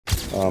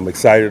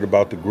Excited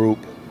about the group,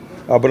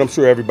 but I'm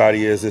sure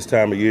everybody is this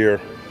time of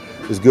year.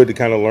 It's good to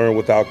kind of learn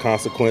without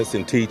consequence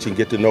and teach and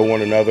get to know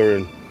one another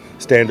and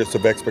standards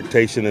of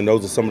expectation, and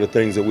those are some of the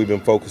things that we've been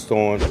focused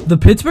on. The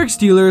Pittsburgh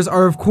Steelers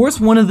are of course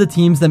one of the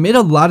teams that made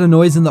a lot of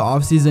noise in the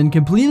offseason,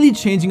 completely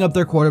changing up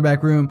their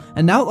quarterback room,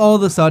 and now all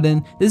of a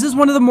sudden, this is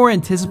one of the more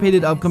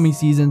anticipated upcoming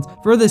seasons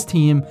for this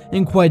team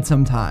in quite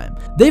some time.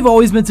 They've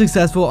always been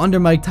successful under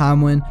Mike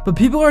Tomlin, but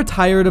people are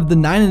tired of the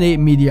 9-8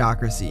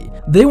 mediocrity.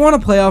 They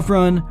want a playoff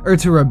run or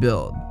to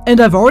rebuild. And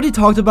I've already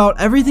talked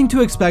about everything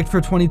to expect for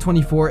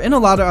 2024 in a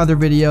lot of other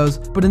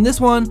videos, but in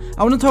this one,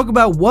 I want to talk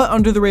about what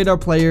under the radar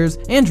players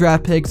and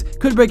draft picks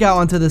could break out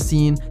onto the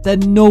scene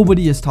that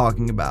nobody is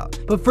talking about.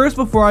 But first,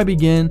 before I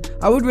begin,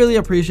 I would really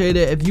appreciate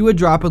it if you would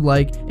drop a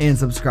like and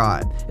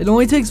subscribe. It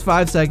only takes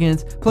 5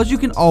 seconds, plus you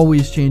can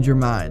always change your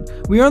mind.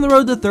 We are on the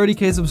road to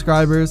 30K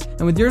subscribers,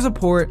 and with your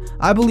support,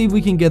 I believe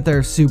we can get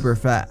there super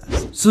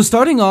fast. So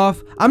starting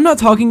off, I'm not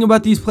talking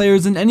about these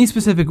players in any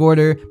specific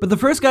order, but the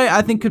first guy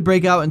I think could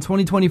break out in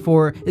 2024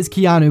 is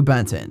Keanu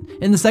Benton.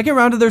 In the second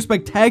round of their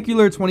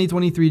spectacular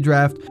 2023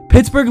 draft,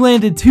 Pittsburgh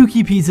landed 2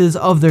 key pieces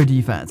of their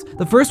defense.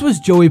 The first was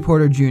Joey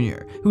Porter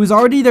Jr., who was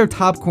already their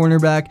top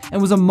cornerback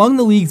and was among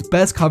the league's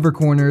best cover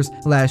corners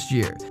last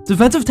year.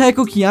 Defensive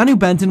tackle Keanu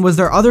Benton was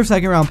their other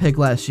second round pick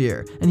last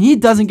year, and he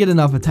doesn't get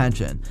enough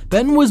attention.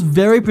 Benton was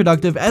very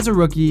productive as a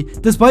rookie,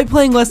 despite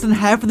playing less than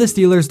half of the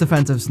Steelers'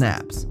 defensive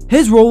snaps.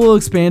 His role will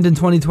expand in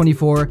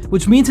 2024,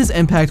 which means his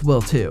impact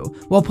will too.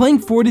 While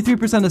playing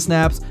 43% of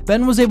snaps,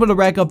 Benton was able to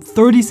rack up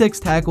 36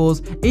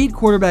 tackles, 8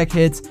 quarterback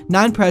hits,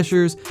 9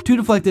 pressures, 2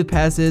 deflected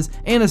passes,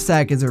 and a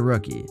sack as a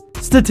rookie.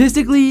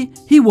 Statistically,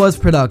 he was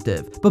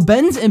productive, but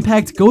Benton's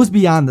impact goes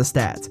beyond the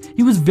stats.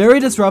 He was very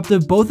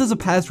disruptive both as a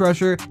pass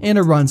rusher and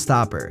a run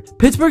stopper.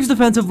 Pittsburgh's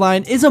defensive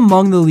line is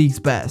among the league's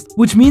best,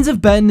 which means if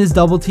Benton is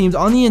double teamed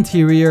on the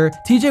interior,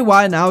 TJ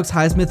Watt and Alex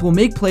Highsmith will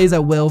make plays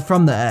at will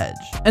from the edge.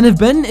 And if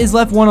Benton is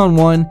left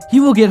one-on-one, he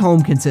will get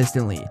home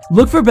consistently.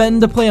 Look for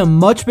Benton to play a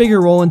much bigger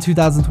role in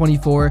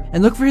 2024,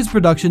 and look for his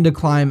production to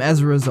climb as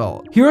a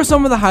result. Here are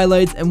some of the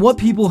highlights and what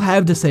people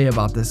have to say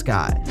about this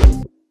guy.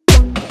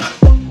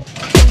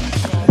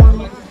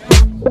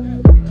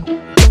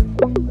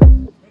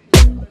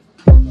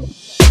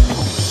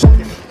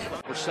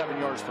 For 7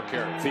 yards per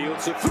carry.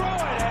 Fields will throw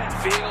it, and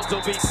Fields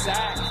will be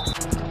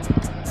sacked.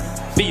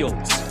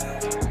 Fields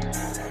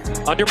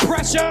under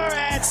pressure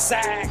and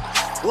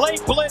sack.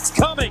 Late blitz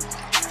coming.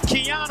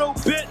 Keanu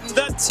Benton,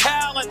 the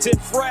talented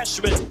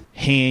freshman.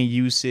 Hand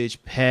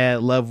usage,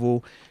 pad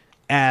level,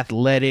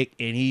 athletic,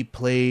 and he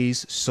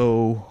plays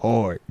so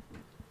hard.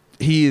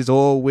 He is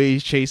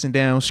always chasing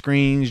down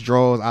screens,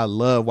 draws. I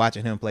love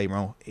watching him play,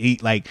 bro. He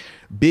like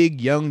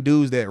big young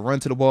dudes that run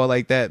to the ball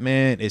like that,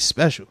 man, is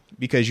special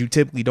because you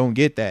typically don't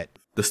get that.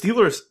 The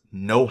Steelers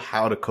know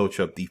how to coach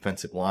up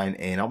defensive line,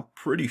 and I'm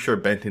pretty sure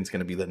Benton's going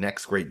to be the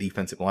next great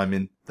defensive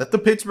lineman that the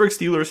Pittsburgh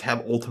Steelers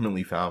have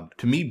ultimately found.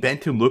 To me,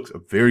 Benton looks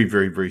very,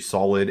 very, very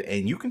solid,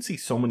 and you can see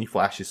so many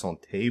flashes on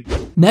tape.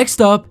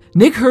 Next up,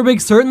 Nick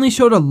Herbig certainly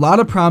showed a lot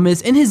of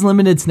promise in his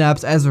limited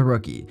snaps as a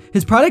rookie.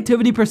 His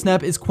productivity per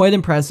snap is quite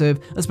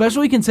impressive,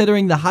 especially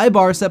considering the high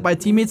bar set by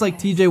teammates like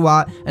TJ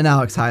Watt and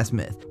Alex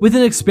Highsmith. With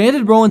an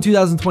expanded role in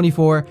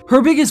 2024,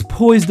 Herbig is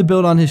poised to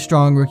build on his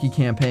strong rookie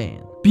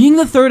campaign. Being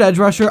the third edge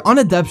rusher on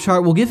a depth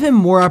chart will give him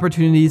more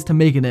opportunities to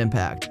make an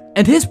impact,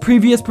 and his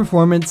previous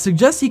performance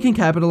suggests he can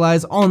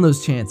capitalize on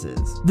those chances.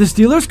 The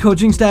Steelers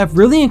coaching staff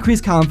really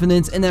increased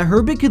confidence in that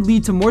Herbig could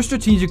lead to more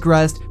strategic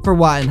rest for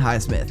Watt and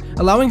Highsmith,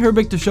 allowing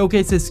Herbig to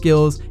showcase his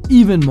skills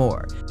even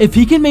more. If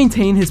he can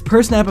maintain his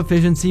per snap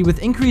efficiency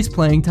with increased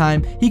playing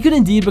time, he could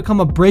indeed become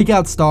a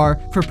breakout star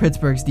for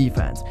Pittsburgh's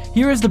defense.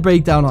 Here is the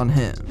breakdown on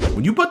him.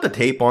 When you put the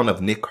tape on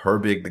of Nick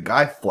Herbig, the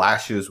guy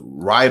flashes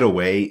right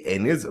away,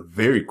 and it's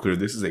very clear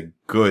this is a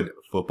good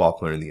football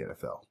player in the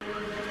NFL.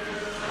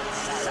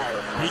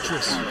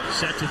 Petrus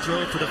set to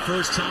throw for the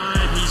first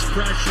time. He's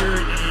pressured,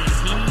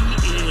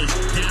 and he is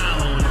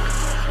down.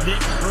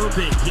 Nick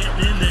Herbig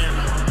getting in there.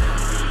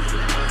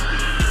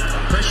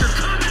 Pressure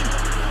coming.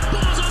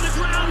 Ball's on the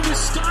ground.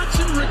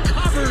 Wisconsin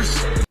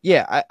recovers.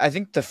 Yeah, I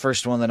think the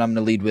first one that I'm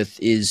going to lead with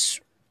is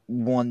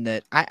one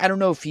that I don't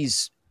know if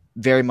he's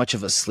very much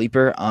of a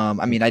sleeper.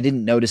 I mean, I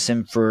didn't notice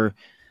him for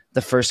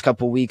the first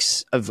couple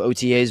weeks of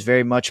OTAs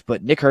very much,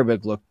 but Nick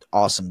Herbig looked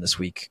awesome this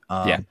week.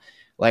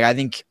 Like, I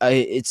think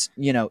it's,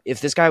 you know, if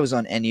this guy was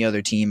on any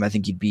other team, I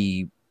think he'd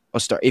be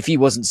a star. If he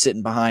wasn't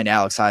sitting behind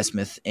Alex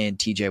Highsmith and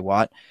TJ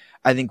Watt,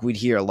 I think we'd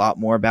hear a lot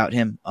more about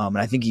him. And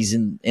I think he's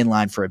in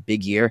line for a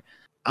big year.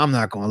 I'm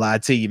not going to lie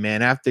to you,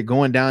 man. After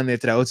going down there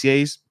to the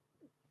OTAs,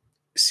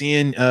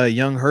 seeing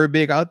young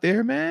Herbig out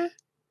there, man,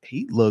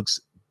 he looks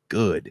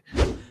good.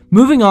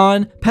 Moving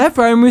on, Pat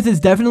Freiermuth is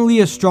definitely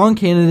a strong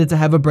candidate to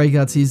have a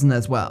breakout season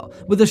as well.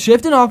 With a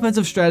shift in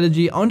offensive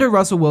strategy under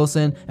Russell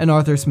Wilson and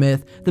Arthur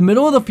Smith, the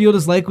middle of the field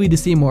is likely to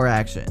see more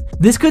action.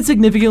 This could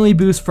significantly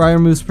boost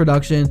Freiermuth's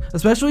production,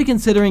 especially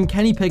considering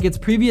Kenny Pickett's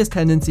previous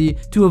tendency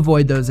to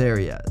avoid those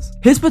areas.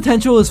 His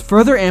potential is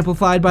further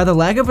amplified by the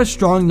lack of a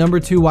strong number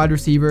 2 wide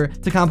receiver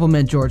to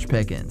complement George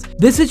Pickens.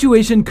 This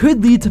situation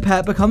could lead to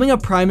Pat becoming a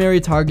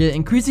primary target,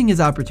 increasing his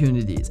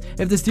opportunities.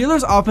 If the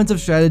Steelers' offensive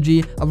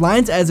strategy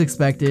aligns as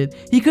expected,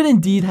 he could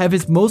indeed have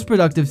his most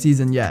productive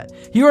season yet.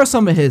 Here are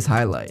some of his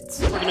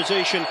highlights.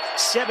 Organization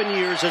 7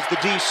 years as the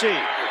DC.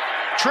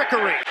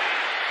 Trickery.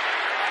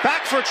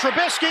 Back for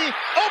Trubisky.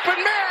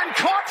 Open man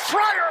caught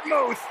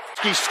Freiermuth.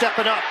 He's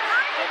stepping up.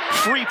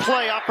 Free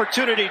play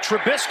opportunity.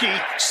 Trubisky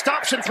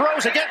stops and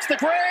throws against the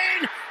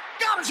grain.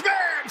 Got his man,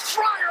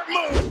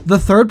 Freiermuth. The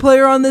third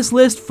player on this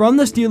list from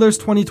the Steelers'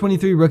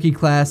 2023 rookie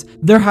class,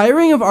 their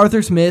hiring of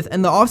Arthur Smith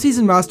and the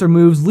offseason roster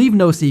moves leave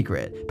no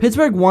secret.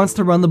 Pittsburgh wants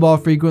to run the ball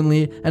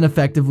frequently and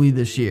effectively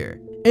this year.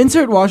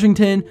 Insert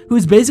Washington,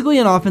 who's basically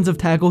an offensive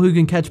tackle who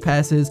can catch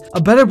passes,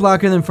 a better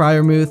blocker than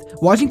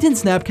Freiermuth. Washington's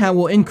snap count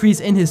will increase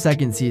in his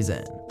second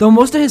season, though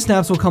most of his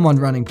snaps will come on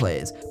running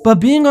plays. But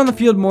being on the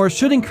field more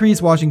should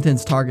increase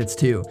Washington's targets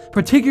too,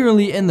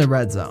 particularly in the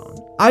red zone.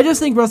 I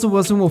just think Russell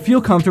Wilson will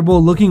feel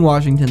comfortable looking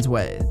Washington's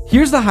way.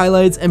 Here's the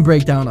highlights and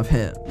breakdown of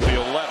him. The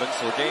 11,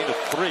 so a gain of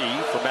 3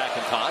 for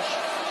McIntosh.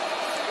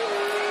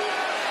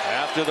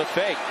 After the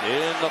fake,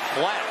 in the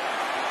flat,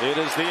 it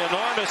is the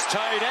enormous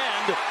tight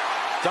end,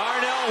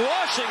 Darnell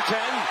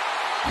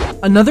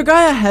Washington. Another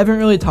guy I haven't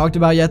really talked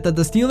about yet that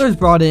the Steelers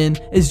brought in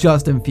is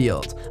Justin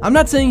Fields. I'm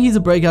not saying he's a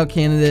breakout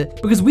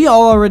candidate because we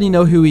all already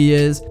know who he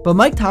is, but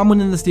Mike Tomlin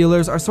and the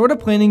Steelers are sort of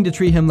planning to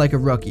treat him like a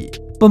rookie.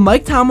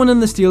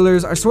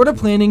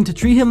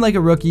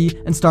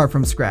 and start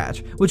from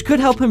scratch, which could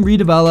help him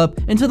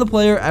redevelop into the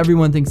player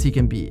everyone thinks he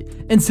can be.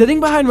 And sitting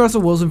behind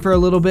Russell Wilson for a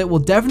little bit will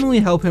definitely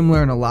help him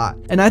learn a lot,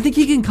 and I think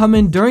he can come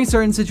in during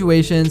certain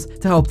situations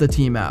to help the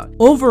team out.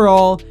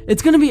 Overall,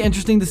 it's going to be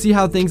interesting to see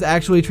how things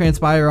actually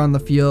transpire on the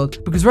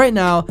field, because right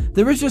now,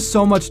 there is just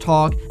so much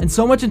talk and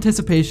so much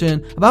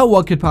anticipation about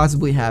what could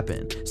possibly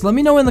happen. So let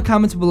me know in the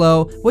comments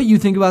below what you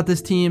think about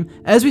this team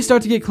as we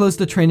start to get close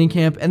to training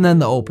camp and then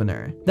the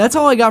opener. That's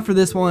all I got for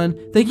this one.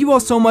 Thank you all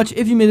so much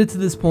if you made it to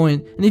this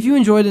point, and if you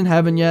enjoyed and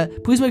haven't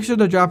yet, please make sure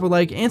to drop a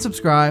like and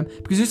subscribe,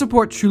 because your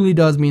support truly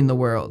does mean the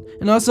world.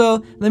 And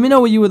also, let me know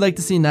what you would like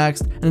to see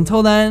next, and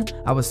until then,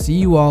 I will see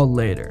you all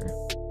later.